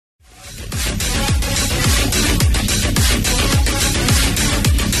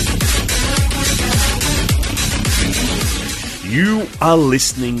You are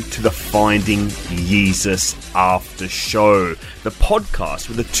listening to the Finding YEEZUS After Show, the podcast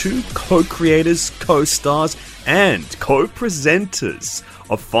where the two co-creators, co-stars, and co-presenters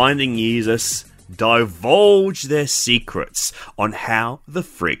of Finding YEEZUS divulge their secrets on how the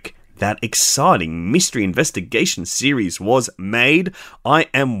frick that exciting mystery investigation series was made. I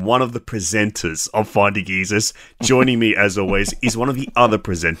am one of the presenters of Finding YEEZUS. Joining me, as always, is one of the other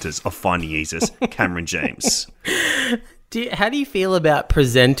presenters of Finding YEEZUS, Cameron James. How do you feel about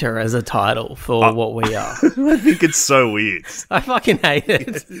presenter as a title for what we are? I think it's so weird. I fucking hate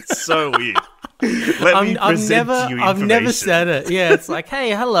it. It's so weird. I've never said it. Yeah, it's like,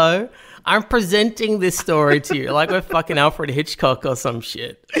 hey, hello. I'm presenting this story to you. Like we're fucking Alfred Hitchcock or some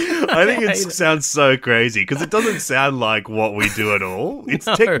shit. I think it sounds so crazy because it doesn't sound like what we do at all. It's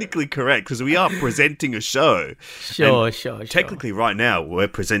technically correct because we are presenting a show. Sure. Technically, right now, we're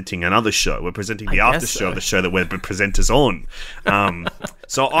presenting another show. We're presenting the after show, the show that we're the presenters on.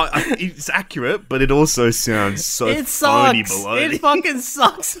 So it's accurate, but it also sounds so phony below. It fucking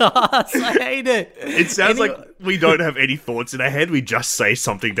sucks ass. I hate it. It sounds like we don't have any thoughts in our head. We just say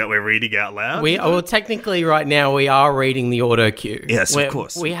something that we're reading out loud. Well, technically, right now, we are reading the auto cue. Yes, of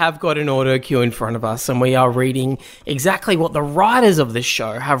course. We have got an auto cue in front of us, and we are reading exactly what the writers of this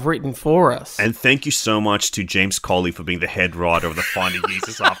show have written for us. And thank you so much to James Coley for being the head writer of the Finding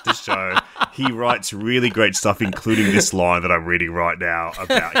YEEZUS After Show. He writes really great stuff, including this line that I'm reading right now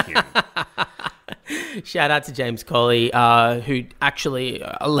about him. Shout out to James Coley, who actually,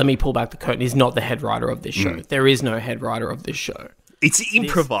 let me pull back the curtain, is not the head writer of this show. There is no head writer of this show. It's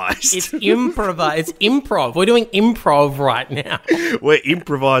improvised. It's improv. We're doing improv right now. We're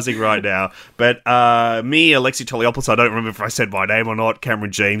improvising right now. But me, Alexi Toliopoulos, I don't remember if I said my name or not,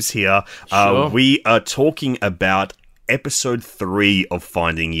 Cameron James here. Sure. We are talking about episode 3 of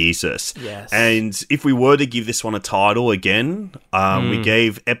Finding YEEZUS. Yes. And if we were to give this one a title again, we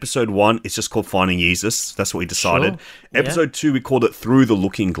gave episode 1, it's just called Finding YEEZUS. That's what we decided. Sure. Episode 2, we called it Through the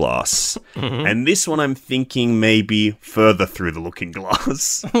Looking Glass. And this one, I'm thinking maybe Further Through the Looking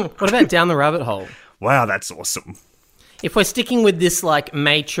Glass. What about Down the Rabbit Hole? Wow, that's awesome. If we're sticking with this like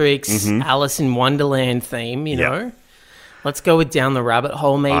Matrix, Alice in Wonderland theme, you know, let's go with Down the Rabbit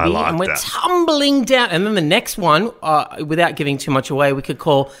Hole maybe. I like and we're that. tumbling down. And then the next one, without giving too much away, we could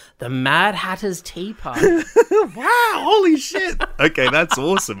call The Mad Hatter's Tea Party. Wow, holy shit. Okay, that's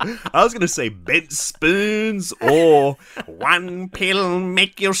awesome. I was going to say bent spoons or one pill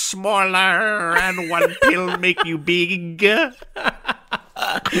make you smaller and one pill make you big.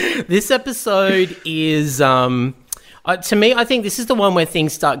 This episode is... to me, I think this is the one where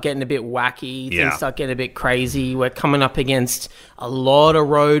things start getting a bit wacky, things start getting a bit crazy. We're coming up against a lot of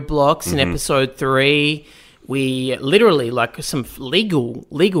roadblocks in episode 3. We literally, like some legal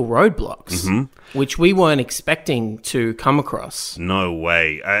roadblocks, which we weren't expecting to come across. No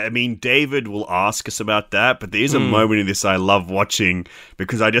way. I mean, David will ask us about that, but there's a moment in this I love watching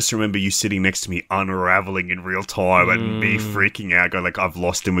because I just remember you sitting next to me unraveling in real time and me freaking out, going like, I've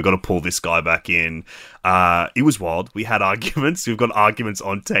lost him, we've got to pull this guy back in. It was wild. We had arguments. We've got arguments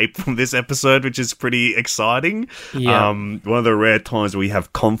on tape from this episode, which is pretty exciting. Yeah. One of the rare times we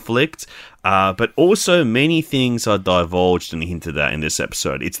have conflict. But also many things are divulged and hinted at in this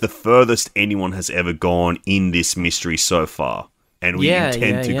episode. It's the furthest anyone has ever gone in this mystery so far. And we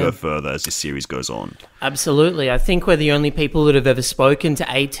intend to go further as this series goes on. Absolutely. I think we're the only people that have ever spoken to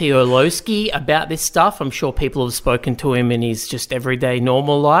A.T. Orlowski about this stuff. I'm sure people have spoken to him in his just everyday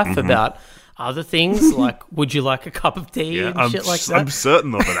normal life about other things, like would you like a cup of tea and shit like that. I'm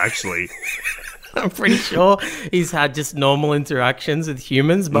certain of it, actually. I'm pretty sure he's had just normal interactions with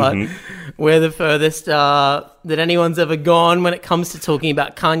humans, but we're the furthest that anyone's ever gone when it comes to talking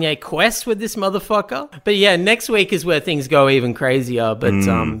about Kanye Quest with this motherfucker. But yeah, next week is where things go even crazier. But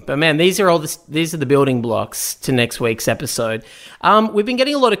man, these are the building blocks to next week's episode. We've been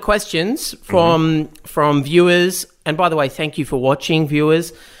getting a lot of questions from viewers, and by the way, thank you for watching,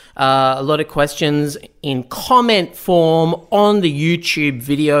 viewers. A lot of questions in comment form on the YouTube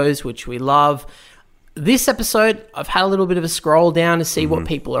videos, which we love. This episode, I've had a little bit of a scroll down to see what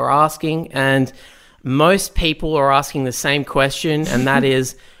people are asking, and most people are asking the same question, and that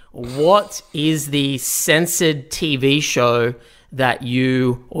is, what is the censored TV show that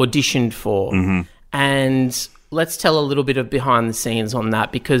you auditioned for? And let's tell a little bit of behind the scenes on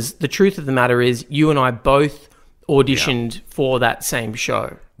that, because the truth of the matter is you and I both auditioned for that same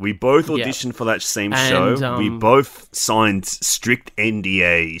show. We both auditioned for that same show. We both signed strict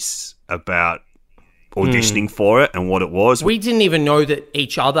NDAs about auditioning for it and what it was. We didn't even know that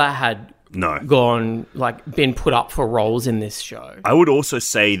each other had been put up for roles in this show. I would also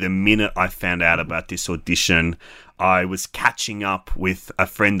say the minute I found out about this audition, I was catching up with a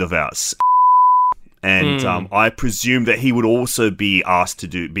friend of ours. And I presume that he would also be asked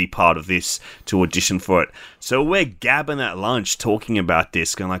to be part of this, to audition for it. So we're gabbing at lunch talking about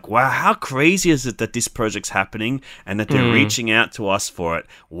this, going like, wow, how crazy is it that this project's happening and that they're reaching out to us for it?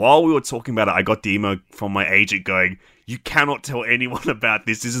 While we were talking about it, I got the email from my agent going, you cannot tell anyone about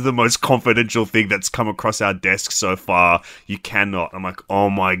this. This is the most confidential thing that's come across our desk so far. You cannot. I'm like, oh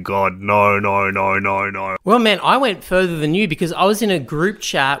my God, no. Well, man, I went further than you because I was in a group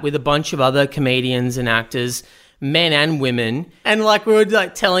chat with a bunch of other comedians and actors, men and women, and like we were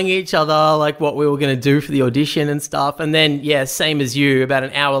like telling each other like what we were going to do for the audition and stuff. And then, yeah, same as you, about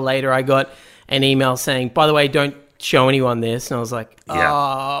an hour later, I got an email saying, by the way, don't show anyone this. And I was like,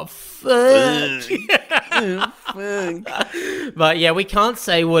 oh, fuck. But yeah, we can't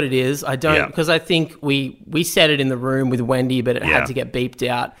say what it is. I don't, because I think we said it in the room with Wendy, but it had to get beeped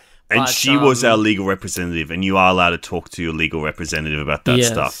out. And she was our legal representative, and you are allowed to talk to your legal representative about that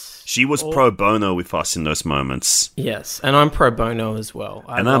stuff. She was pro bono with us in those moments. Yes, and I'm pro bono as well.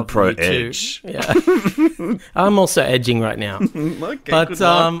 And I'm pro edge. Yeah. I'm also edging right now. Okay, but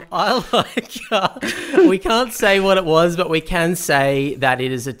I like. We can't say what it was, but we can say that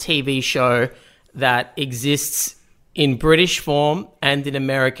it is a TV show that exists in British form and in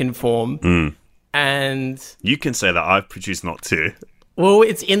American form. And you can say that. I've produced not to. Well,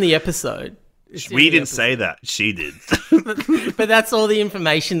 it's in the episode. We didn't say that. She did. But that's all the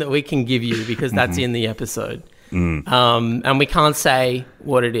information that we can give you because that's in the episode. And we can't say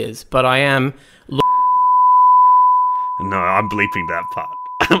what it is. But I am... No, I'm bleeping that part.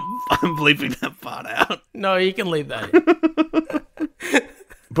 I'm bleeping that part out. No, you can leave that in.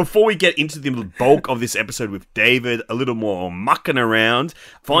 Before we get into the bulk of this episode with David, a little more mucking around,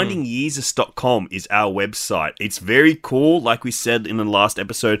 findingyeezus.com is our website. It's very cool, like we said in the last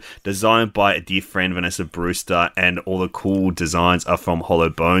episode, designed by a dear friend, Vanessa Brewster, and all the cool designs are from Hollow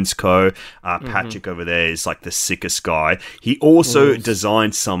Bones Co. Patrick over there is like the sickest guy. He also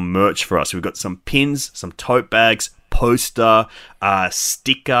designed some merch for us. We've got some pins, some tote bags, poster,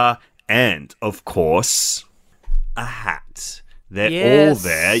 sticker, and, of course, a hat. They're all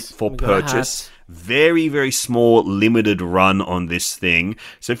there for purchase. Very, very small, limited run on this thing.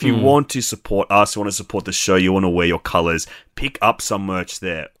 So if you want to support us, you want to support the show, you want to wear your colors, pick up some merch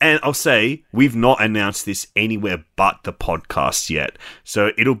there. And I'll say, we've not announced this anywhere but the podcast yet.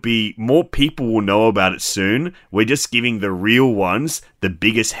 So it'll be, more people will know about it soon. We're just giving the real ones the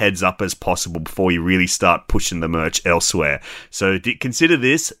biggest heads up as possible before we really start pushing the merch elsewhere. So consider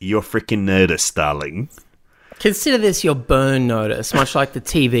this your freaking Nerdist, darling. Consider this your burn notice, much like the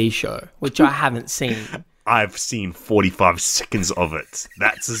TV show, which I haven't seen. I've seen 45 seconds of it.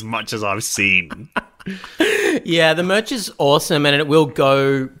 That's as much as I've seen. Yeah, the merch is awesome, and it will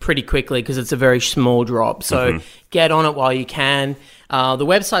go pretty quickly because it's a very small drop. So get on it while you can. The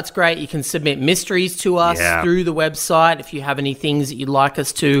website's great. You can submit mysteries to us through the website if you have any things that you'd like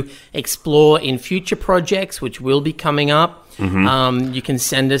us to explore in future projects, which will be coming up. You can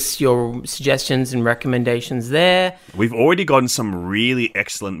send us your suggestions and recommendations there. We've already gotten some really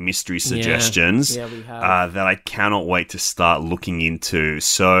excellent mystery suggestions we have. that I cannot wait to start looking into.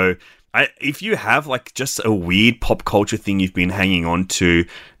 So if you have like just a weird pop culture thing you've been hanging on to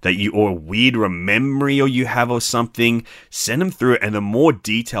or a weird memory or you have or something, send them through, and the more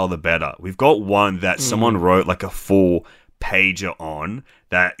detail the better. We've got one that someone wrote like a full pager on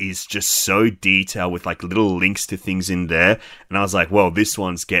that is just so detailed with like little links to things in there, and I was like, well, this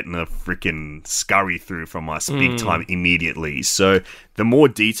one's getting a freaking scurry through from us big time immediately. So the more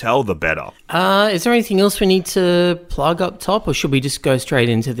detail the better. Is there anything else we need to plug up top, or should we just go straight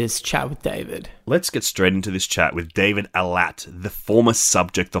into this chat with David? Let's get straight into this chat with David Allatt, the former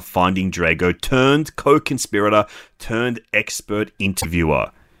subject of Finding Drago turned co-conspirator turned expert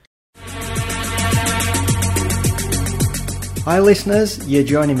interviewer. Hi listeners, you're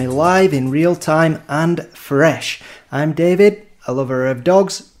joining me live in real time and fresh. I'm David, a lover of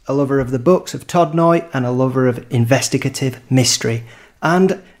dogs, a lover of the books of Todd Noy, and a lover of investigative mystery.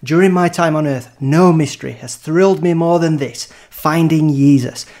 And during my time on Earth, no mystery has thrilled me more than this, Finding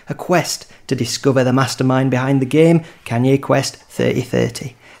YEEZUS, a quest to discover the mastermind behind the game Kanye Quest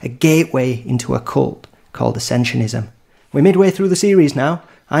 3030, a gateway into a cult called Ascensionism. We're midway through the series now.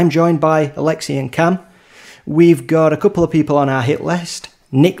 I'm joined by Alexi and Cam. We've got a couple of people on our hit list,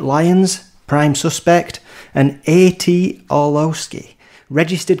 Nick Lyons, prime suspect, and A.T. Orlowski,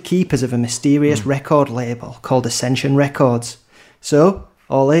 registered keepers of a mysterious record label called Ascension Records. So,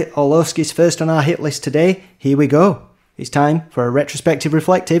 Orlowski's first on our hit list today, here we go. It's time for a retrospective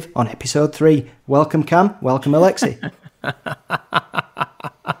reflective on episode 3. Welcome, Cam. Welcome, Alexi.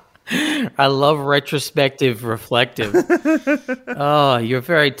 I love retrospective reflective. Oh, you're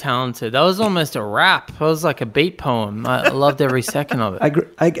very talented. That was almost a rap. That was like a beat poem. I loved every second of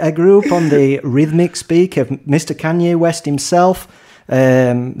it. I grew up on the rhythmic speak of Mr. Kanye West himself,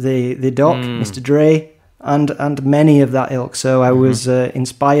 the Doc, Mr. Dre, and many of that ilk. So I was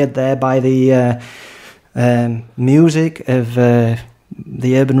inspired there by the music of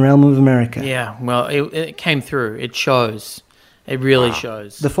the urban realm of America. Yeah, well, it came through. It shows. It really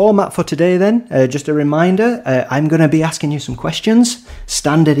shows. The format for today then, just a reminder, I'm going to be asking you some questions,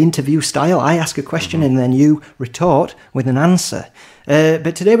 standard interview style. I ask a question and then you retort with an answer.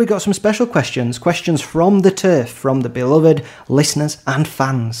 But today we've got some special questions from the turf, from the beloved listeners and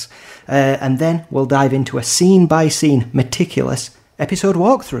fans. And then we'll dive into a scene-by-scene, meticulous episode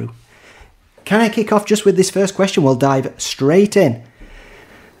walkthrough. Can I kick off just with this first question? We'll dive straight in.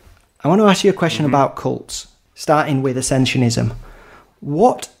 I want to ask you a question about cults. Starting with Ascensionism.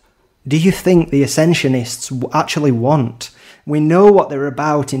 What do you think the Ascensionists actually want? We know what they're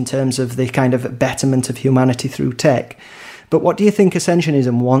about in terms of the kind of betterment of humanity through tech. But what do you think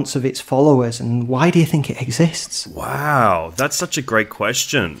Ascensionism wants of its followers, and why do you think it exists? Wow, that's such a great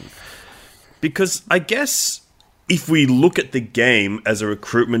question. Because I guess if we look at the game as a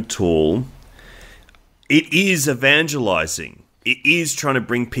recruitment tool, it is evangelizing. It is trying to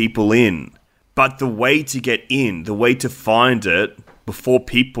bring people in. But the way to get in, the way to find it before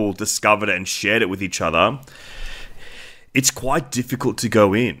people discovered it and shared it with each other, it's quite difficult to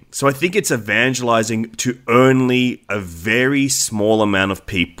go in. So I think it's evangelizing to only a very small amount of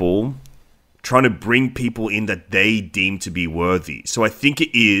people, trying to bring people in that they deem to be worthy. So I think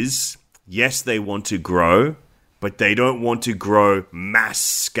it is, yes, they want to grow, but they don't want to grow mass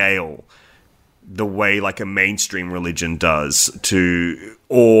scale the way like a mainstream religion does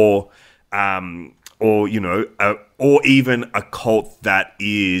or even a cult that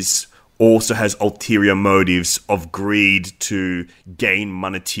also has ulterior motives of greed to gain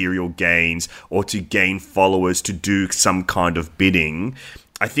monetary gains or to gain followers to do some kind of bidding.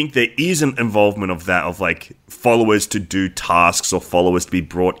 I think there is an involvement of that, of like followers to do tasks or followers to be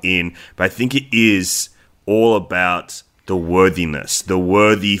brought in. But I think it is all about the worthiness, the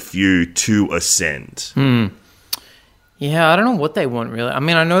worthy few to ascend. Yeah, I don't know what they want, really. I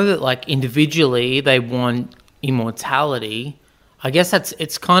mean, I know that, like, individually they want immortality. I guess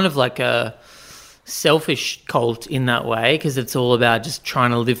it's kind of like a selfish cult in that way, because it's all about just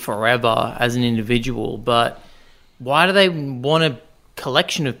trying to live forever as an individual. But why do they want a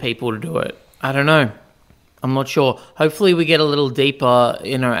collection of people to do it? I don't know. I'm not sure. Hopefully we get a little deeper,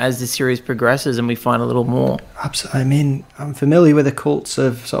 as the series progresses and we find a little more. Absolutely. I mean, I'm familiar with the cults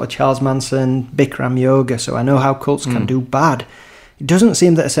of sort of Charles Manson, Bikram yoga, so I know how cults can do bad. It doesn't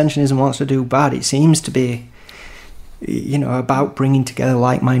seem that Ascensionism wants to do bad. It seems to be, about bringing together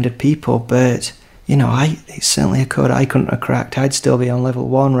like-minded people, but, it's certainly a code I couldn't have cracked. I'd still be on level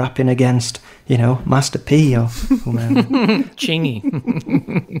 1 rapping against, Master P or whomever. Chingy.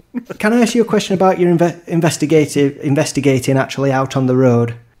 Can I ask you a question about your investigating actually out on the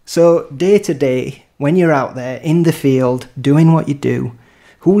road? So day to day, when you're out there in the field doing what you do,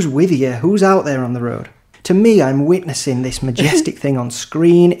 who's with you? Who's out there on the road? To me, I'm witnessing this majestic thing on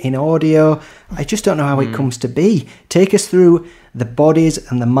screen, in audio. I just don't know how it comes to be. Take us through the bodies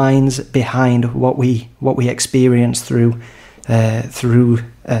and the minds behind what we experience through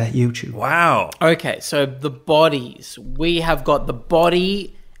YouTube. Wow. Okay, so the bodies. We have got the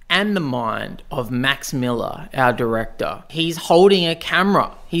body and the mind of Max Miller, our director. He's holding a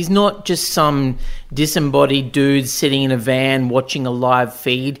camera. He's not just some disembodied dude sitting in a van watching a live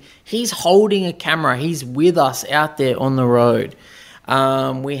feed. He's holding a camera. He's with us out there on the road.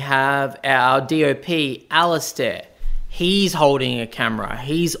 We have our DOP, Alistair. He's holding a camera.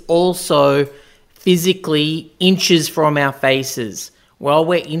 He's also physically inches from our faces. While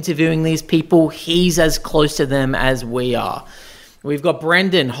we're interviewing these people, he's as close to them as we are. We've got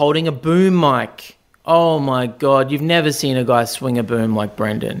Brendan holding a boom mic. Oh my God, you've never seen a guy swing a boom like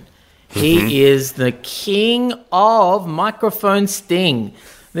Brendan. He is the king of microphone sting.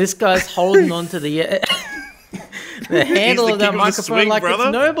 This guy's holding on to the handle of that microphone swing, like brother.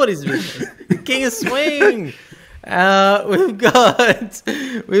 It's nobody's business. The king of swing.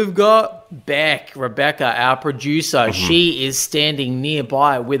 We've got Rebecca, our producer. She is standing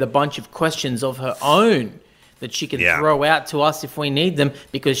nearby with a bunch of questions of her own that she can throw out to us if we need them,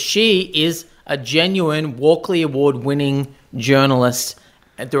 because she is a genuine Walkley Award-winning journalist,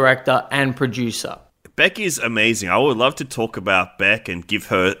 director, and producer. Beck is amazing. I would love to talk about Beck and give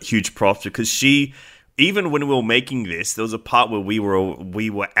her huge props, because she even when we were making this, there was a part where we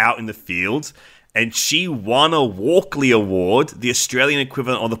were out in the field, and she won a Walkley Award, the Australian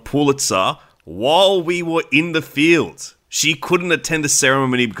equivalent of the Pulitzer, while we were in the field. She couldn't attend the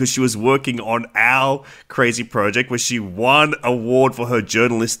ceremony because she was working on our crazy project where she won an award for her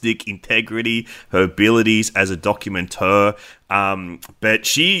journalistic integrity, her abilities as a documenter. But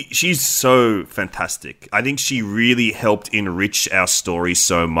she's so fantastic. I think she really helped enrich our story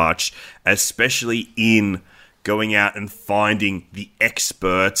so much, especially in going out and finding the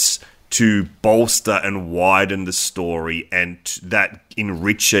experts to bolster and widen the story and that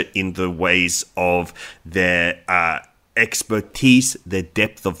enrich it in the ways of their expertise, their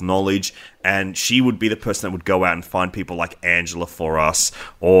depth of knowledge. And she would be the person that would go out and find people like Angela for us,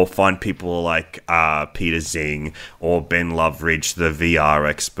 or find people like Peter Zing or Ben Loveridge, the VR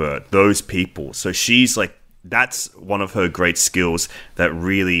expert, those people. So she's like, that's one of her great skills that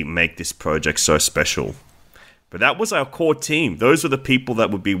really make this project so special. But that was our core team. Those were the people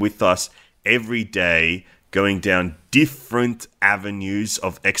that would be with us every day, going down different avenues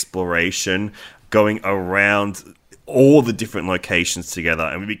of exploration, going around all the different locations together.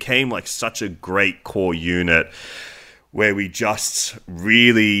 And we became like such a great core unit where we just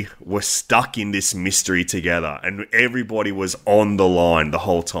really were stuck in this mystery together, and everybody was on the line the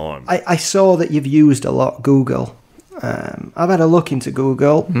whole time. I saw that you've used a lot Google. I've had a look into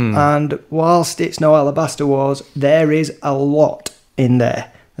Google, and whilst it's no Alabaster Wars, there is a lot in there.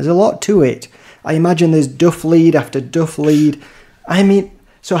 There's a lot to it. I imagine there's duff lead after duff lead. I mean,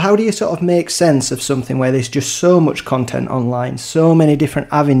 so how do you sort of make sense of something where there's just so much content online, so many different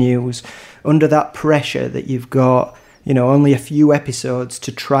avenues, under that pressure that you've got, you know, only a few episodes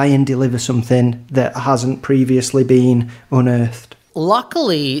to try and deliver something that hasn't previously been unearthed?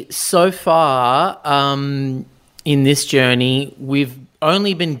 Luckily, so far, in this journey, we've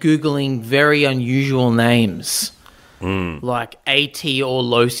only been Googling very unusual names, like A.T.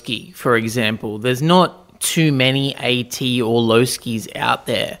 Orlowski, for example. There's not too many A.T. Orlowskis out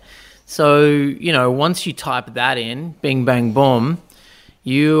there. So, you know, once you type that in, bing, bang, boom,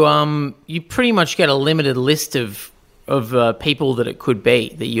 you pretty much get a limited list of people that it could be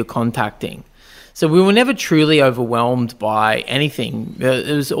that you're contacting. So we were never truly overwhelmed by anything.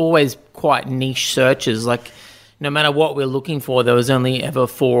 It was always quite niche searches. Like, no matter what we're looking for, there was only ever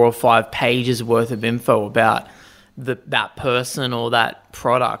 4 or 5 pages worth of info about that person or that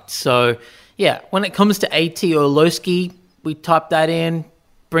product. So, yeah, when it comes to A.T. Orlowski, we type that in,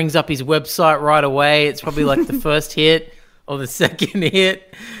 brings up his website right away. It's probably like the first hit or the second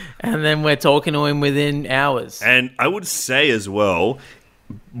hit, and then we're talking to him within hours. And I would say as well,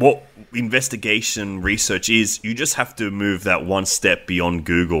 what investigation research is, you just have to move that one step beyond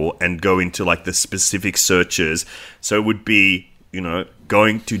Google and go into like the specific searches. So it would be, you know,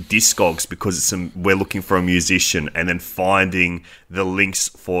 going to Discogs because we're looking for a musician, and then finding the links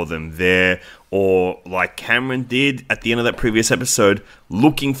for them there. Or like Cameron did at the end of that previous episode,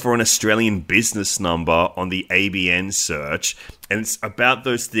 looking for an Australian business number on the ABN search. And it's about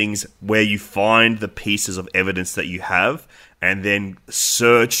those things where you find the pieces of evidence that you have, and then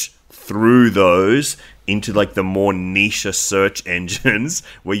search through those into like the more niche search engines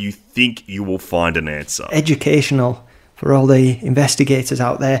where you think you will find an answer. Educational for all the investigators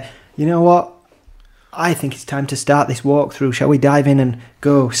out there. You know what? I think it's time to start this walkthrough. Shall we dive in and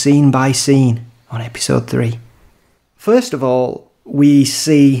go scene by scene on episode 3? First of all, we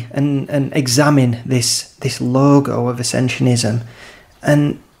see and examine this logo of Ascensionism.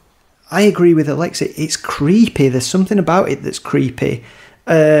 And I agree with Alexi. It's creepy. There's something about it that's creepy.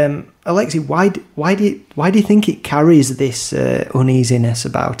 Alexi, why do you think it carries this uneasiness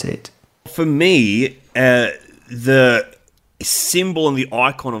about it? For me, the symbol and the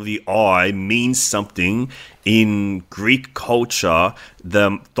icon of the eye means something in Greek culture.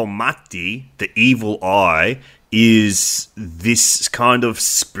 The thomati, the evil eye, is this kind of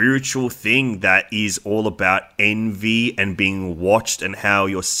spiritual thing that is all about envy and being watched and how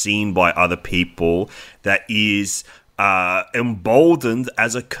you're seen by other people, that is emboldened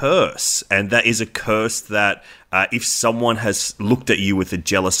as a curse. And that is a curse that if someone has looked at you with a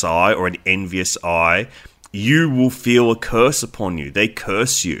jealous eye or an envious eye, you will feel a curse upon you. They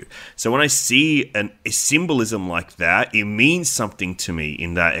curse you. So when I see a symbolism like that, it means something to me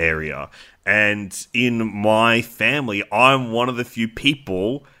in that area. And in my family, I'm one of the few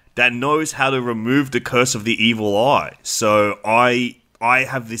people that knows how to remove the curse of the evil eye. So I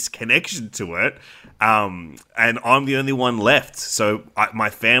have this connection to it, and I'm the only one left. So my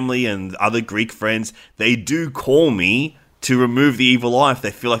family and other Greek friends, they do call me to remove the evil eye if they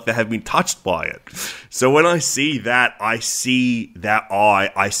feel like they have been touched by it. So when I see that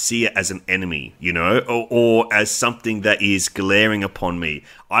eye, I see it as an enemy, you know, or as something that is glaring upon me.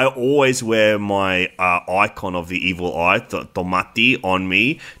 I always wear my icon of the evil eye, Tomati, on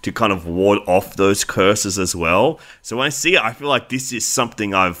me to kind of ward off those curses as well. So when I see it, I feel like this is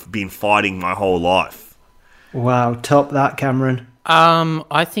something I've been fighting my whole life. Wow, top that, Cameron.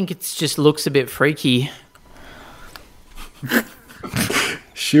 I think it just looks a bit freaky.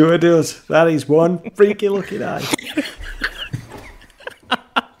 Sure does. That is one freaky looking eye.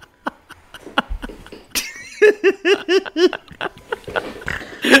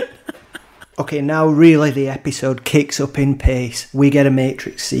 Okay, now really the episode kicks up in pace. We get a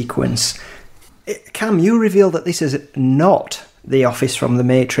Matrix sequence. Cam, you reveal that this is not the office from the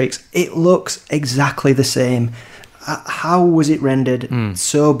Matrix. It looks exactly the same. How was it rendered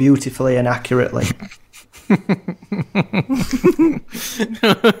so beautifully and accurately?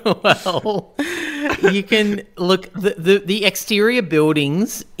 Well, you can look, the exterior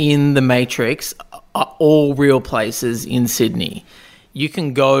buildings in the Matrix are all real places in Sydney. You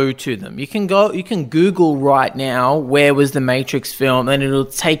can go to them. You can Google right now, where was the Matrix filmed, and it'll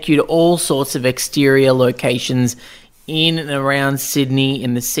take you to all sorts of exterior locations in and around Sydney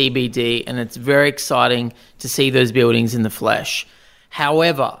in the CBD, and it's very exciting to see those buildings in the flesh.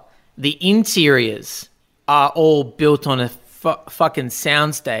 However, the interiors are all built on a fucking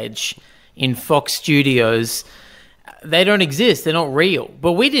soundstage in Fox Studios. They don't exist. They're not real.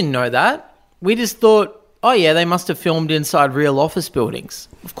 But we didn't know that. We just thought, oh yeah, they must have filmed inside real office buildings.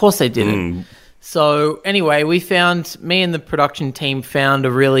 Of course they didn't. So anyway, me and the production team found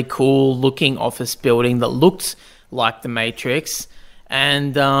a really cool looking office building that looked like the Matrix.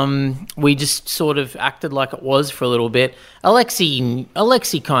 And we just sort of acted like it was for a little bit.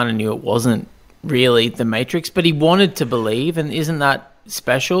 Alexi kind of knew it wasn't really the Matrix, but he wanted to believe, and isn't that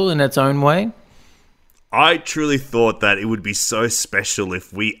special in its own way? I truly thought that it would be so special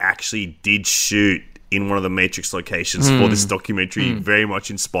if we actually did shoot in one of the Matrix locations for this documentary, very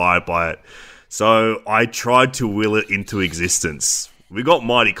much inspired by it. So I tried to will it into existence. We got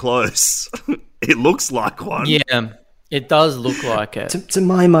mighty close. It looks like one. Yeah, it does look like it. To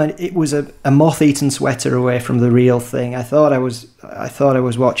my mind, it was a moth-eaten sweater away from the real thing. I thought I was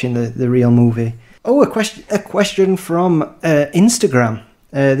watching the real movie. Oh, a question from Instagram.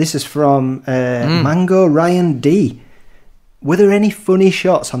 This is from Mango Ryan D. Were there any funny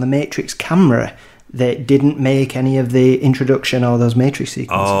shots on the Matrix camera that didn't make any of the introduction or those Matrix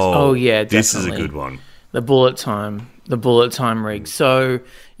sequences? Oh yeah, definitely. This is a good one. The bullet time rig. So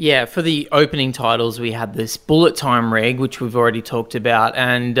yeah, for the opening titles, we had this bullet time rig, which we've already talked about.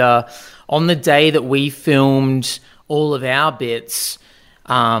 And on the day that we filmed all of our bits,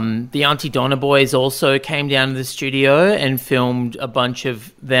 the Auntie Donna boys also came down to the studio and filmed a bunch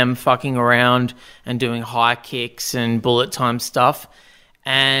of them fucking around and doing high kicks and bullet time stuff.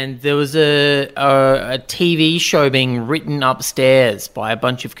 And there was a TV show being written upstairs by a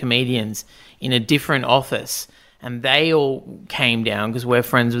bunch of comedians in a different office. And they all came down because we're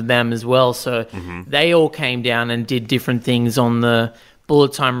friends with them as well. So they all came down and did different things on the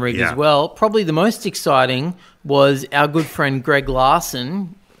bullet time rig as well. Probably the most exciting was our good friend Greg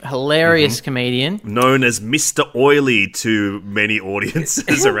Larson, hilarious comedian. Known as Mr. Oily to many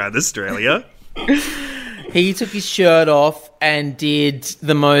audiences around Australia. He took his shirt off and did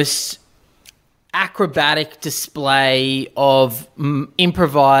the most acrobatic display of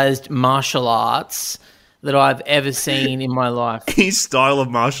improvised martial arts that I've ever seen in my life. His style of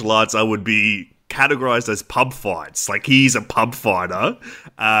martial arts I would be categorized as pub fights. Like, he's a pub fighter,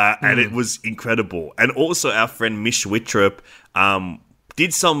 and it was incredible. And also our friend Mish Wittrup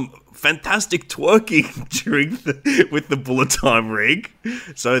did some fantastic twerking with the bullet time rig.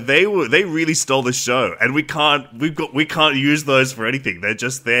 So they really stole the show, and we can't use those for anything. They're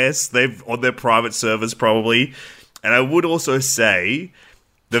just there. They've on their private servers probably. And I would also say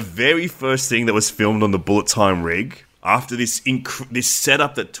the very first thing that was filmed on the bullet time rig, after this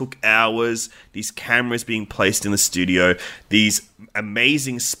setup that took hours, these cameras being placed in the studio, these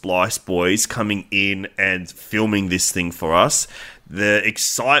amazing splice boys coming in and filming this thing for us, the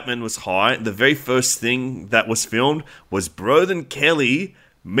excitement was high. The very first thing that was filmed was Broden Kelly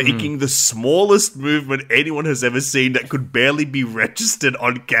making the smallest movement anyone has ever seen that could barely be registered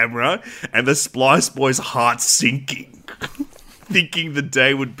on camera, and the splice boys' hearts sinking. Thinking the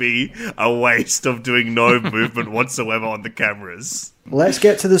day would be a waste of doing no movement whatsoever on the cameras. Let's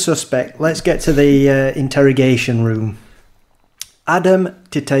get to the suspect. Let's get to the interrogation room. Adam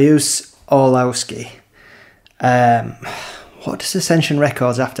Titaius Orlowski. what does Ascension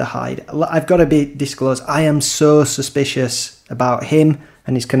Records have to hide? I've got to be disclosed. I am so suspicious about him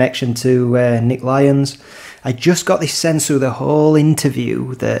and his connection to Nick Lyons. I just got this sense through the whole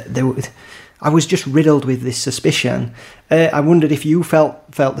interview that I was just riddled with this suspicion. I wondered if you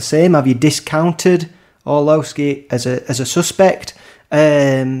felt the same. Have you discounted Orlowski as a suspect?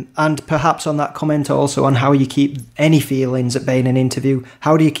 And perhaps on that comment also on how you keep any feelings at bay in an interview.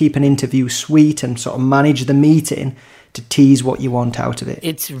 How do you keep an interview sweet and sort of manage the meeting to tease what you want out of it?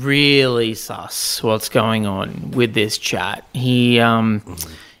 It's really sus what's going on with this chat. He,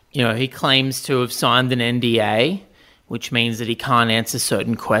 he claims to have signed an NDA, which means that he can't answer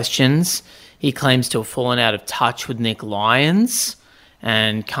certain questions. He claims to have fallen out of touch with Nick Lyons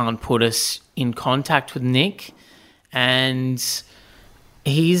and can't put us in contact with Nick. And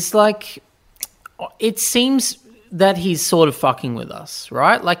he's like, it seems that he's sort of fucking with us,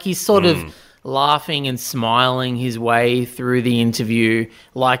 right? Like he's sort of laughing and smiling his way through the interview,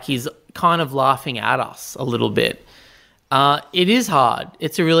 like he's kind of laughing at us a little bit. It is hard.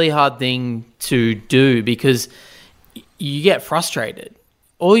 It's a really hard thing to do because you get frustrated.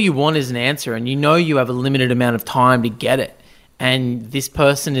 All you want is an answer, and you know you have a limited amount of time to get it. And this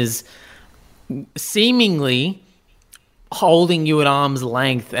person is seemingly holding you at arm's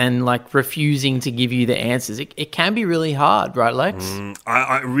length and like refusing to give you the answers. It can be really hard, right, Lex?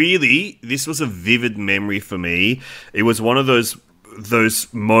 I really, this was a vivid memory for me. It was one of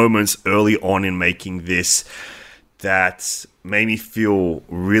those moments early on in making this that made me feel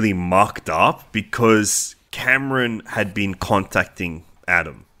really mucked up because Cameron had been contacting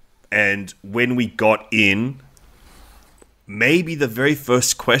Adam. And when we got in, maybe the very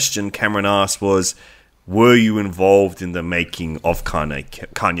first question Cameron asked was, were you involved in the making of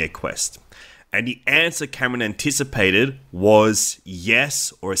Kanye Quest? And the answer Cameron anticipated was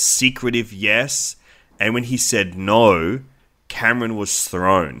yes, or a secretive yes. And when he said no, Cameron was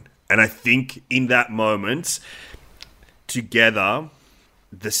thrown. And I think in that moment, together,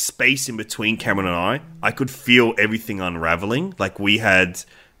 the space in between Cameron and I could feel everything unraveling. Like we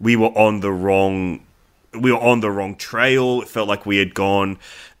were on the wrong trail. It felt like we had gone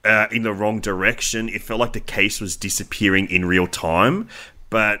in the wrong direction. It felt like the case was disappearing in real time.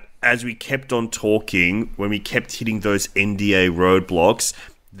 But as we kept on talking, when we kept hitting those NDA roadblocks,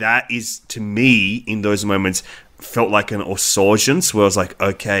 that is, to me, in those moments, felt like an resurgence where I was like,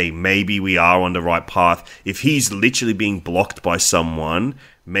 okay, maybe we are on the right path. If he's literally being blocked by someone,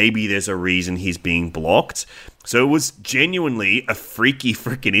 maybe there's a reason he's being blocked. So it was genuinely a freaky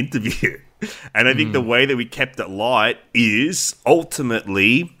freaking interview. And I think the way that we kept it light is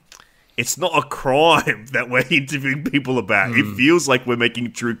ultimately, it's not a crime that we're interviewing people about. It feels like we're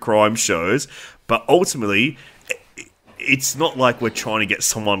making true crime shows, but ultimately, it's not like we're trying to get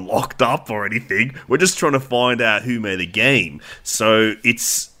someone locked up or anything. We're just trying to find out who made the game. So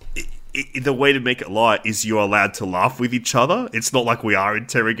the way to make it light is you're allowed to laugh with each other. It's not like we are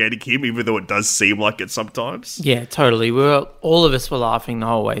interrogating him, even though it does seem like it sometimes. Yeah, totally. All of us were laughing the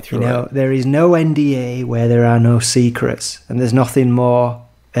whole way through. There is no NDA where there are no secrets, and there's nothing more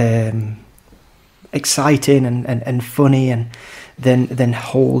exciting and funny than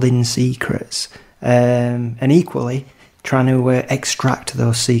holding secrets. And equally, trying to extract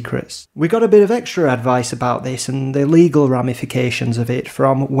those secrets. We got a bit of extra advice about this and the legal ramifications of it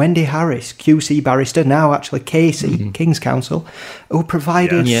from Wendy Harris, QC barrister, now actually KC, King's Counsel, who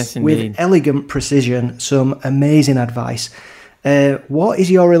provided us with elegant precision some amazing advice. What is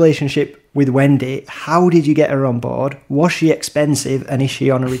your relationship with Wendy? How did you get her on board? Was she expensive, and is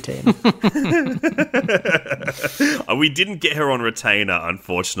she on a retainer? We didn't get her on retainer,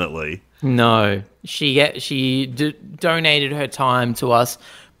 unfortunately. No, she donated her time to us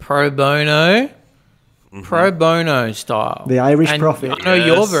pro bono style. The Irish prophet. I know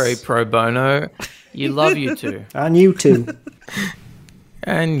you're very pro bono. You love you too. And you too.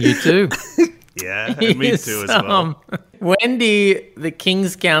 And you too. Yeah, and me too as well. Wendy, the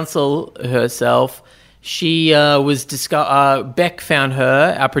King's Counsel herself, she Beck found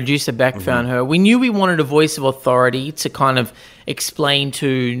her, our producer Beck found her. We knew we wanted a voice of authority to kind of explain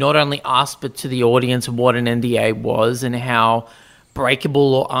to not only us but to the audience what an NDA was and how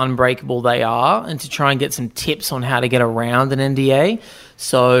breakable or unbreakable they are, and to try and get some tips on how to get around an NDA.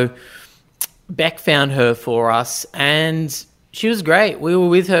 So Beck found her for us, and she was great. We were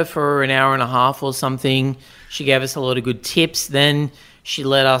with her for an hour and a half or something. She gave us a lot of good tips. Then she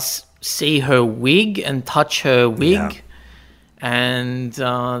let us see her wig and touch her wig. Yeah. And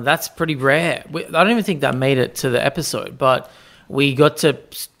that's pretty rare. I don't even think that made it to the episode, but we got to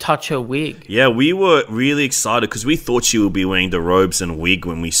touch her wig. Yeah, we were really excited because we thought she would be wearing the robes and wig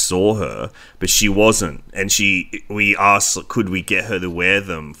when we saw her, but she wasn't. And we asked, could we get her to wear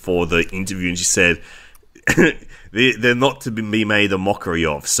them for the interview? And she said, they're not to be made a mockery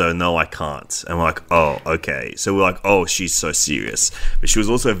of, so no, I can't. And we're like, oh, okay. So we're like, oh, she's so serious. But she was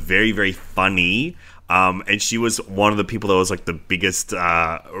also very, very funny. And she was one of the people that was like the biggest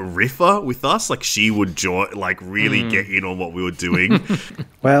riffer with us. Like she would really get in on what we were doing.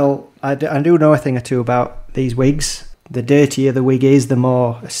 Well, I do know a thing or two about these wigs. The dirtier the wig is, the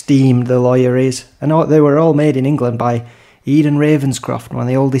more esteemed the lawyer is. I know they were all made in England by Eden Ravenscroft, one of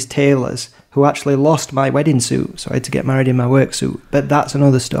the oldest tailors, who actually lost my wedding suit, so I had to get married in my work suit. But that's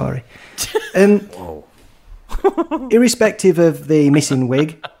another story. Whoa. Irrespective of the missing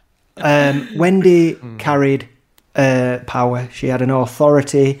wig, Wendy carried power. She had an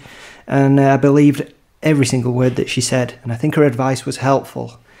authority, and I believed every single word that she said, and I think her advice was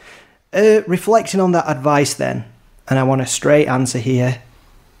helpful. Reflecting on that advice then, and I want a straight answer here,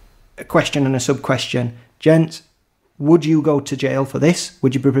 a question and a sub-question. Gents, would you go to jail for this?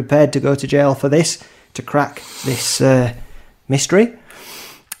 Would you be prepared to go to jail for this, to crack this mystery?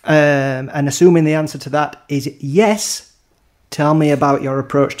 And assuming the answer to that is yes, tell me about your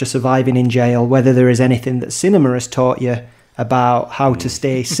approach to surviving in jail, whether there is anything that cinema has taught you about how to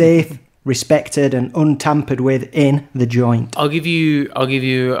stay safe, respected and untampered with in the joint. I'll give you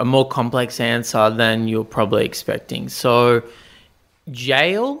a more complex answer than you're probably expecting. So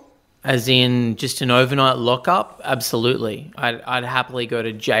jail, as in just an overnight lockup, absolutely. I'd happily go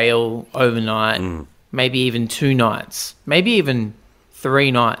to jail overnight, maybe even 2 nights, maybe even 3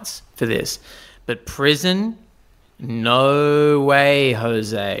 nights for this. But prison, no way,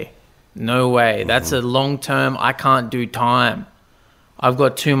 Jose. No way. That's a long term. I can't do time. I've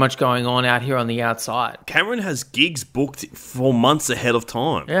got too much going on out here on the outside. Cameron has gigs booked for months ahead of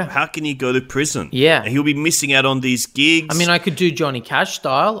time. Yeah. How can he go to prison? Yeah. And he'll be missing out on these gigs. I mean, I could do Johnny Cash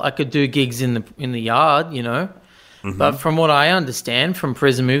style. I could do gigs in the yard, you know. But from what I understand from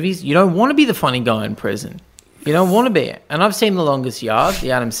prison movies, you don't want to be the funny guy in prison. You don't want to be it. And I've seen The Longest Yard,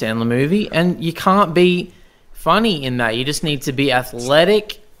 the Adam Sandler movie, and you can't be funny in that. You just need to be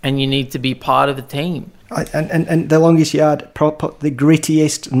athletic and you need to be part of the team. And The Longest Yard, the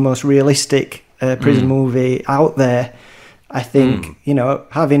grittiest and most realistic prison movie out there. I think, you know,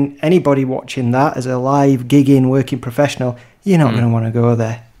 having anybody watching that as a live, gigging, working professional, you're not going to want to go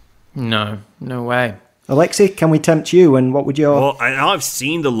there. No way. Alexi, can we tempt you? And what would your... Well, and I've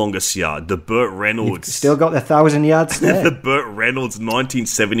seen The Longest Yard, the Burt Reynolds... You've still got the 1,000 yards there. The Burt Reynolds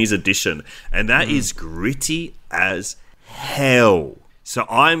 1970s edition. And that is gritty as hell. So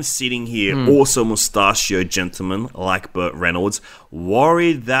I'm sitting here, also mustachio gentleman like Burt Reynolds,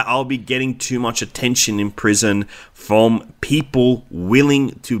 worried that I'll be getting too much attention in prison from people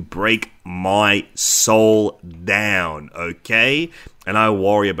willing to break my soul down, okay? And I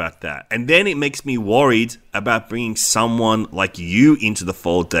worry about that. And then it makes me worried about bringing someone like you into the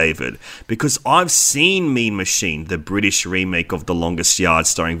fold, David, because I've seen Mean Machine, the British remake of The Longest Yard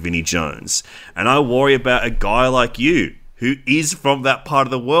starring Vinnie Jones. And I worry about a guy like you who is from that part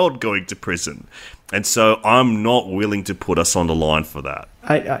of the world going to prison. And so I'm not willing to put us on the line for that.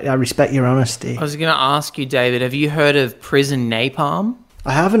 I respect your honesty. I was going to ask you, David, have you heard of prison napalm?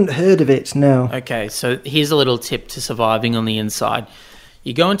 I haven't heard of it, no. Okay, so here's a little tip to surviving on the inside.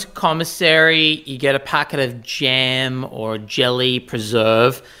 You go into commissary, you get a packet of jam or jelly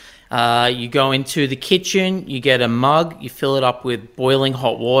preserve. You go into the kitchen, you get a mug, you fill it up with boiling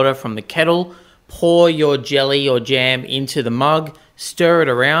hot water from the kettle, pour your jelly or jam into the mug, stir it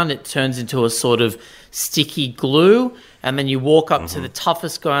around, it turns into a sort of sticky glue, and then you walk up to the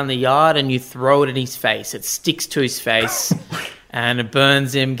toughest guy in the yard and you throw it in his face. It sticks to his face and it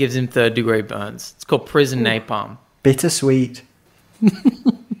burns him, gives him 3rd-degree burns. It's called prison napalm. Bittersweet.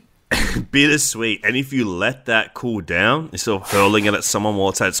 Bittersweet. And if you let that cool down instead of hurling it at someone while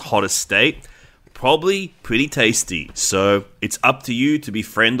it's at its hottest state, probably pretty tasty. So it's up to you to be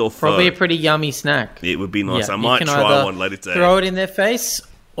friend or foe. Probably a pretty yummy snack. It would be nice. Yeah, I might try one later today. Throw it in their face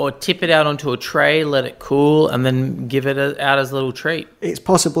or tip it out onto a tray, let it cool, and then give it out as a little treat. It's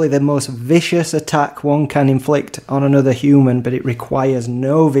possibly the most vicious attack one can inflict on another human, but it requires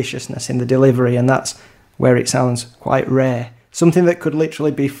no viciousness in the delivery, and that's where it sounds quite rare. Something that could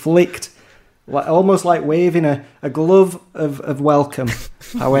literally be flicked, almost like waving a glove of welcome.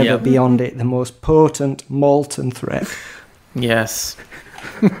 However, beyond it, the most potent, molten threat. Yes.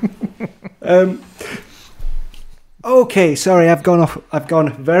 Okay, sorry, I've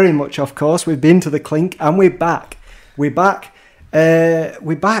gone very much off course. We've been to the clink, and we're back. We're back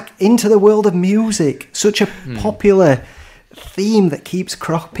into the world of music. Such a popular theme that keeps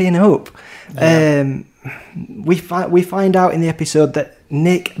cropping up. Yeah. We find out in the episode that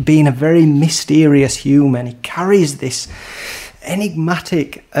Nick, being a very mysterious human, he carries this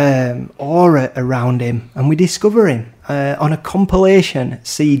enigmatic aura around him, and we discover him on a compilation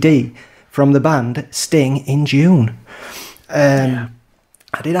CD from the band Sting in June.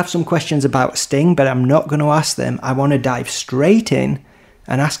 I did have some questions about Sting, but I'm not going to ask them. I want to dive straight in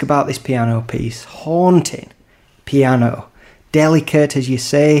and ask about this piano piece. Haunting piano. Delicate, as you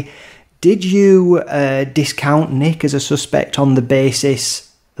say. Did you discount Nick as a suspect on the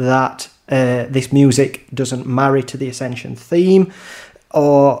basis that this music doesn't marry to the Ascension theme?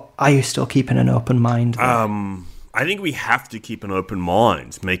 Or are you still keeping an open mind there? I think we have to keep an open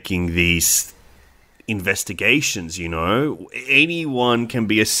mind making these investigations, you know. Anyone can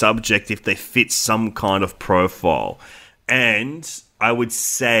be a subject if they fit some kind of profile. And I would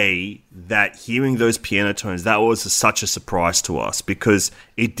say that hearing those piano tones, that was such a surprise to us because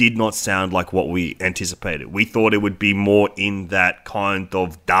it did not sound like what we anticipated. We thought it would be more in that kind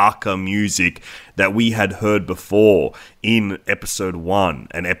of darker music that we had heard before in episode 1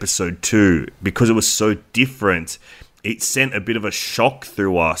 and episode 2. Because it was so different, it sent a bit of a shock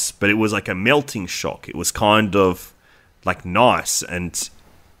through us, but it was like a melting shock. It was kind of like nice and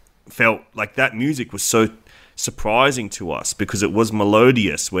felt like that music was so surprising to us because it was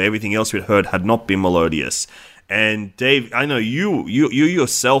melodious where everything else we'd heard had not been melodious. And Dave, I know you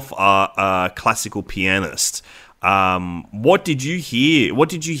yourself are a classical pianist. What did you hear? What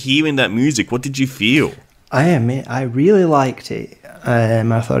did you hear in that music? What did you feel? I really liked it.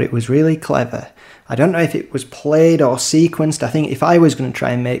 I thought it was really clever. I don't know if it was played or sequenced. I think if I was going to try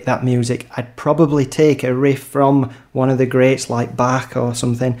and make that music, I'd probably take a riff from one of the greats like Bach or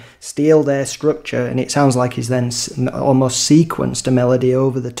something, steal their structure, and it sounds like he's then almost sequenced a melody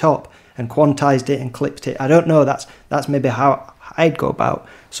over the top and quantized it and clipped it. I don't know, that's maybe how I'd go about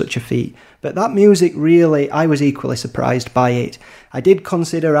such a feat. But that music really, I was equally surprised by it. I did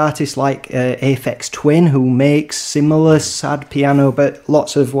consider artists like Aphex Twin, who makes similar sad piano, but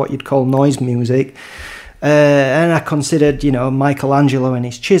lots of what you'd call noise music. And I considered, Michelangelo and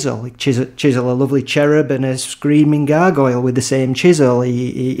his chisel. He'd chisel a lovely cherub and a screaming gargoyle with the same chisel.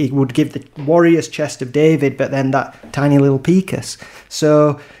 He would give the warrior's chest of David, but then that tiny little Picus.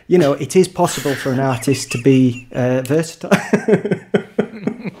 So, it is possible for an artist to be versatile.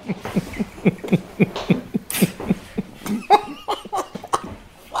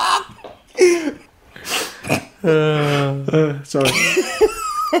 Sorry.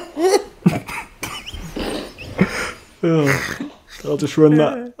 I'll just run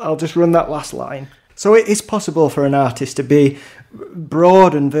that last line. So it is possible for an artist to be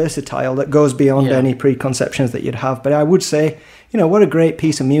broad and versatile that goes beyond any preconceptions that you'd have. But I would say, what a great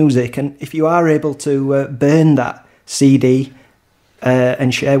piece of music. And if you are able to burn that CD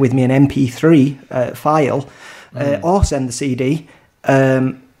and share with me an MP3 file or send the CD,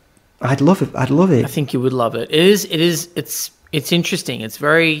 I'd love it. I think you would love it. It's interesting. It's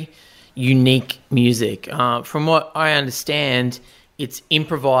very unique music. From what I understand, it's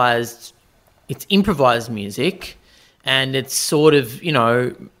improvised music, and it's sort of,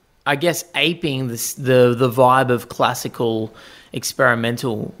 I guess aping the vibe of classical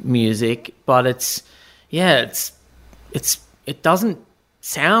experimental music, but it doesn't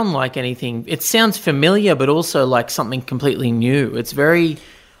sound like anything. It sounds familiar, but also like something completely new. It's very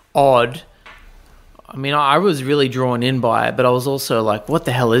odd. I mean, I was really drawn in by it, but I was also like, what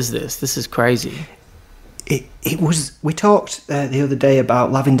the hell is this? This is crazy. It was, we talked the other day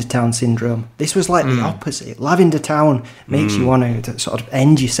about Lavender Town syndrome. This was like the opposite. Lavender Town makes you want to sort of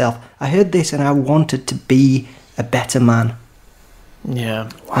end yourself. I heard this and I wanted to be a better man. Yeah.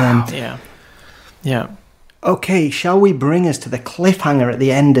 Wow. Yeah. Okay, shall we bring us to the cliffhanger at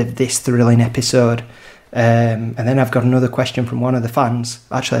the end of this thrilling episode? And then I've got another question from one of the fans.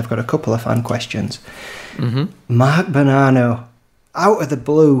 Actually, I've got a couple of fan questions. Mm-hmm. Mark Bonanno, out of the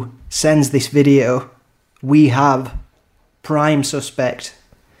blue, sends this video. We have prime suspect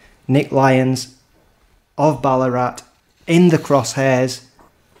Nick Lyons of Ballarat in the crosshairs.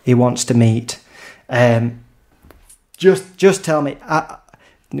 He wants to meet. Just tell me,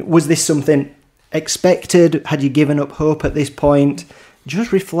 was this something expected? Had you given up hope at this point?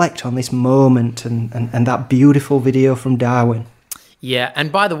 Just reflect on this moment and that beautiful video from Darwin. Yeah,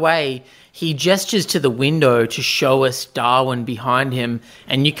 and by the way, he gestures to the window to show us Darwin behind him,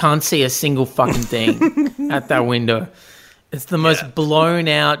 and you can't see a single fucking thing at that window. It's the most blown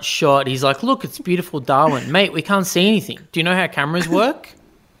out shot. He's like, look, it's beautiful Darwin. Mate, we can't see anything. Do you know how cameras work?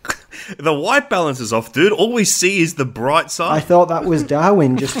 The white balance is off, dude. All we see is the bright side. I thought that was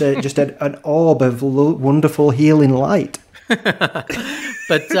Darwin, just an orb of wonderful healing light.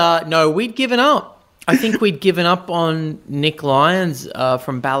 But no, we'd given up. I think we'd given up on Nick Lyons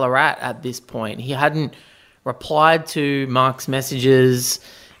from Ballarat at this point. He hadn't replied to Mark's messages,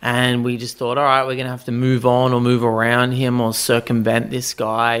 and we just thought, all right, we're going to have to move on or move around him or circumvent this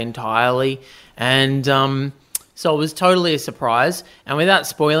guy entirely. And so it was totally a surprise. And without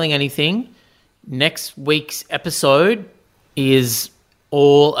spoiling anything, next week's episode is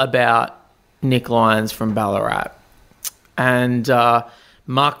all about Nick Lyons from Ballarat. And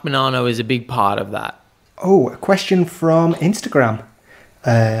Mark Bonanno is a big part of that. Oh, a question from Instagram.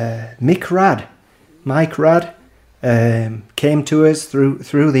 Mike Rad came to us through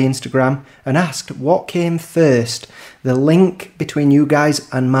the Instagram and asked what came first, the link between you guys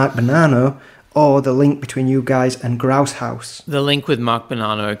and Mark Bonanno or the link between you guys and Grouse House. The link with Mark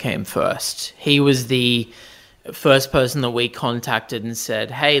Bonanno came first. He was the first person that we contacted and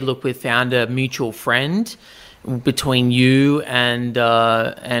said, hey, look, we found a mutual friend between you and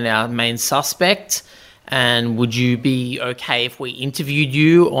our main suspect, and would you be okay if we interviewed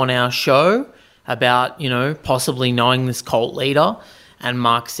you on our show about, possibly knowing this cult leader? And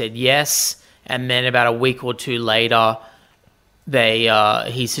Mark said yes, and then about a week or two later,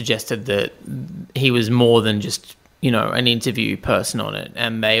 he suggested that he was more than just, an interview person on it,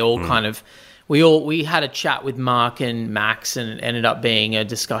 and they all kind of, we had a chat with Mark and Max, and it ended up being a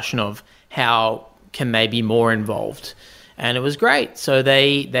discussion of how can they be more involved. And it was great. So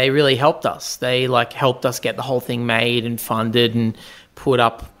they really helped us. They helped us get the whole thing made and funded and put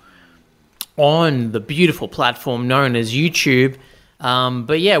up on the beautiful platform known as YouTube.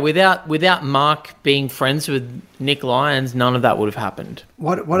 But yeah, without Mark being friends with Nick Lyons, none of that would have happened.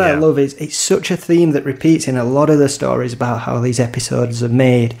 What I love is it's such a theme that repeats in a lot of the stories about how these episodes are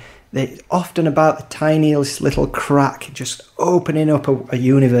made. They're often about the tiniest little crack just opening up a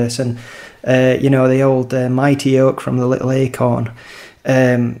universe, and the old mighty oak from the little acorn,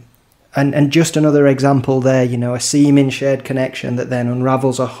 and just another example there, a seeming shared connection that then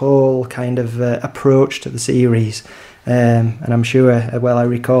unravels a whole kind of approach to the series. And I'm sure, I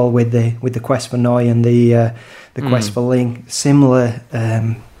recall with the quest for Noy and the quest for Link, similar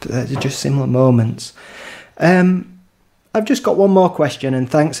moments. I've just got one more question, and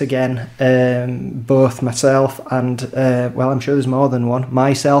thanks again, both myself and, I'm sure there's more than one,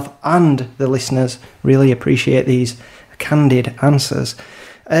 myself and the listeners really appreciate these candid answers.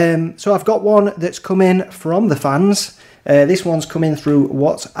 So I've got one that's come in from the fans. This one's coming through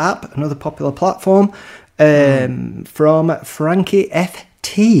WhatsApp, another popular platform, from Frankie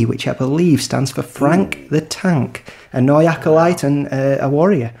FT, which I believe stands for Frank the Tank, a Noy acolyte and a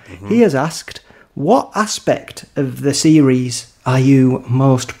warrior. Mm-hmm. He has asked, what aspect of the series are you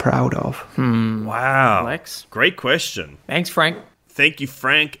most proud of? Wow. Alex? Great question. Thanks, Frank. Thank you,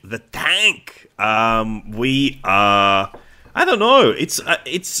 Frank the Tank. We are... I don't know.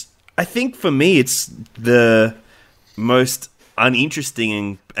 I think for me, it's the most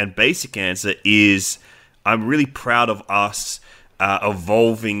uninteresting and basic answer is I'm really proud of us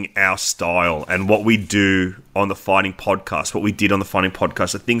evolving our style and what we do on the Fighting Podcast, what we did on the Fighting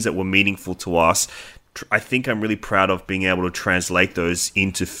Podcast, the things that were meaningful to us. I think I'm really proud of being able to translate those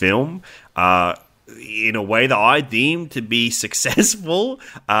into film in a way that I deem to be successful,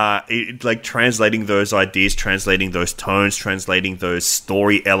 translating those ideas, translating those tones, translating those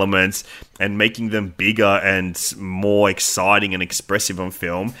story elements, and making them bigger and more exciting and expressive on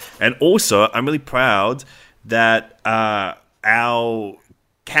film. And also, I'm really proud that our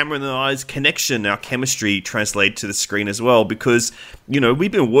Cameron and I's connection, our chemistry translate to the screen as well, because,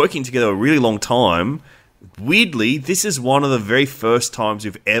 we've been working together a really long time. Weirdly, this is one of the very first times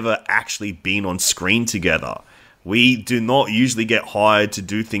we've ever actually been on screen together. We do not usually get hired to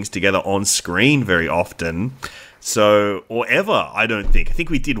do things together on screen very often. So, or ever, I don't think. I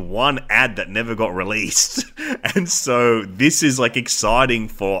think we did one ad that never got released. And so this is exciting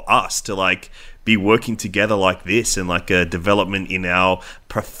for us to be working together like this and a development in our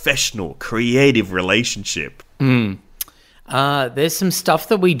professional, creative relationship. There's some stuff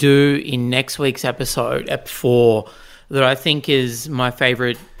that we do in next week's episode, Ep 4, that I think is my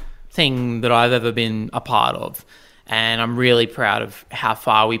favourite thing that I've ever been a part of. And I'm really proud of how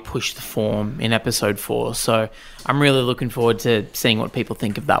far we pushed the form in episode 4. So I'm really looking forward to seeing what people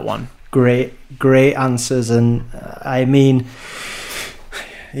think of that one. Great answers. And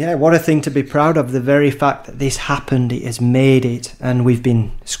what a thing to be proud of. The very fact that this happened, it has made it, and we've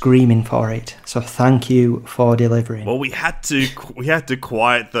been screaming for it. So thank you for delivering. Well, we had to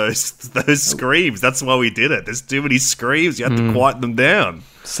quiet those screams. That's why we did it. There's too many screams. You had to quiet them down.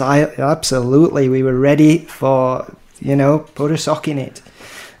 Absolutely. We were ready for, put a sock in it.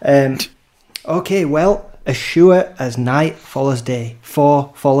 Okay, well, as sure as night follows day,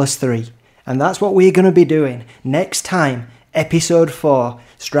 4 follows 3. And that's what we're going to be doing next time, episode 4.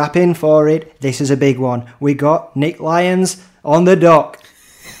 Strap in for it. This is a big one. We got Nick Lyons on the dock.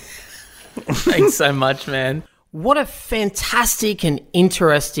 Thanks so much, man. What a fantastic and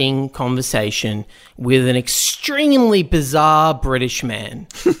interesting conversation with an extremely bizarre British man.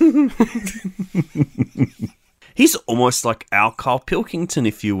 He's almost like our Carl Pilkington,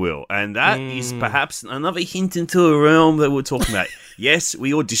 if you will. And that is perhaps another hint into a realm that we're talking about. Yes,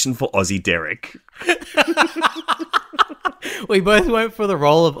 we auditioned for Aussie Derek. We both went for the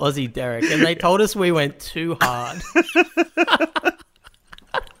role of Aussie Derek, and they told us we went too hard.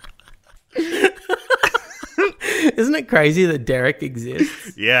 Isn't it crazy that Derek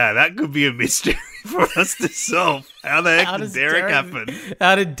exists? Yeah, that could be a mystery for us to solve. How the heck did Derek happen?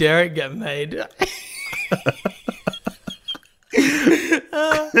 How did Derek get made?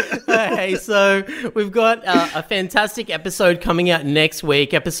 Hey, so we've got a fantastic episode coming out next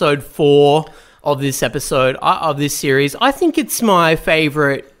week, episode 4 of this series. I think it's my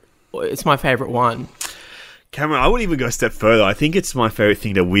favorite. It's my favorite one. Cameron, I would even go a step further. I think it's my favorite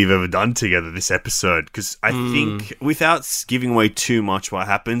thing that we've ever done together this episode, because I think, without giving away too much what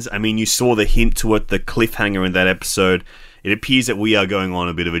happens, I mean, you saw the hint to it, the cliffhanger in that episode. It appears that we are going on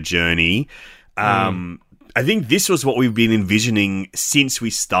a bit of a journey. I think this was what we've been envisioning since we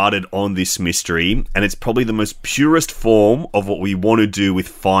started on this mystery, and it's probably the most purest form of what we want to do with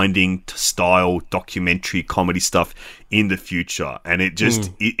finding style documentary comedy stuff in the future. And it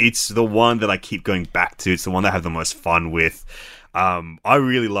just it's the one that I keep going back to. It's the one that I have the most fun with. I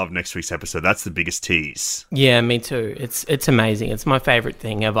really love next week's episode. That's the biggest tease. Yeah, me too. It's amazing. It's my favorite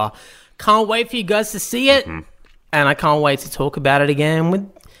thing ever. Can't wait for you guys to see it, and I can't wait to talk about it again with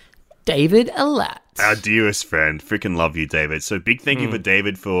David Allatt. Our dearest friend. Freaking love you, David. So big thank you for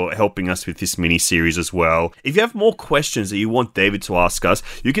David for helping us with this mini-series as well. If you have more questions that you want David to ask us,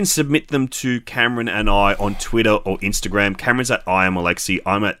 you can submit them to Cameron and I on Twitter or Instagram. Cameron's at I am Alexi.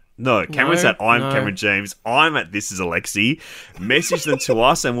 Cameron's at I'm Cameron James. I'm at This is Alexi. Message them to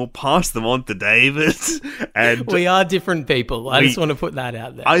us and we'll pass them on to David. And we are different people. I just want to put that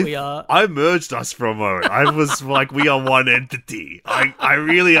out there. I merged us for a moment. I was like, we are one entity.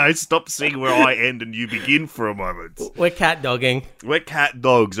 I stopped seeing where I end and you begin for a moment. We're cat dogging. We're cat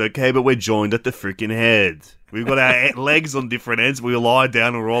dogs, okay? But we're joined at the freaking head. We've got our legs on different ends. We lie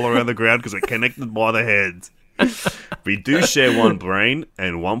down and roll around the ground because we're connected by the head. We do share one brain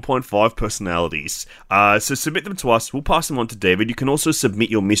and 1.5 personalities. So submit them to us. We'll pass them on to David. You can also submit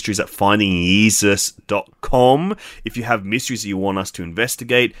your mysteries at findingyeezus.com. If you have mysteries that you want us to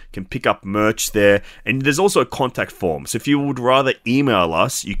investigate, you can pick up merch there. And there's also a contact form. So if you would rather email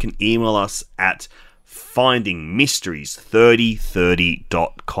us, you can email us at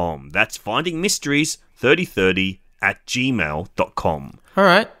findingmysteries3030.com. That's findingmysteries3030@gmail.com. All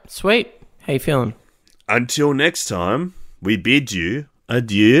right. Sweet. How you feeling? Until next time, we bid you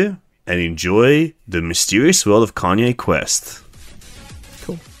adieu and enjoy the mysterious world of Kanye Quest.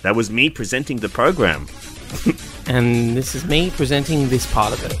 Cool. That was me presenting the program. And this is me presenting this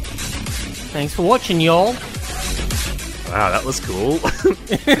part of it. Thanks for watching, y'all. Wow, that was cool.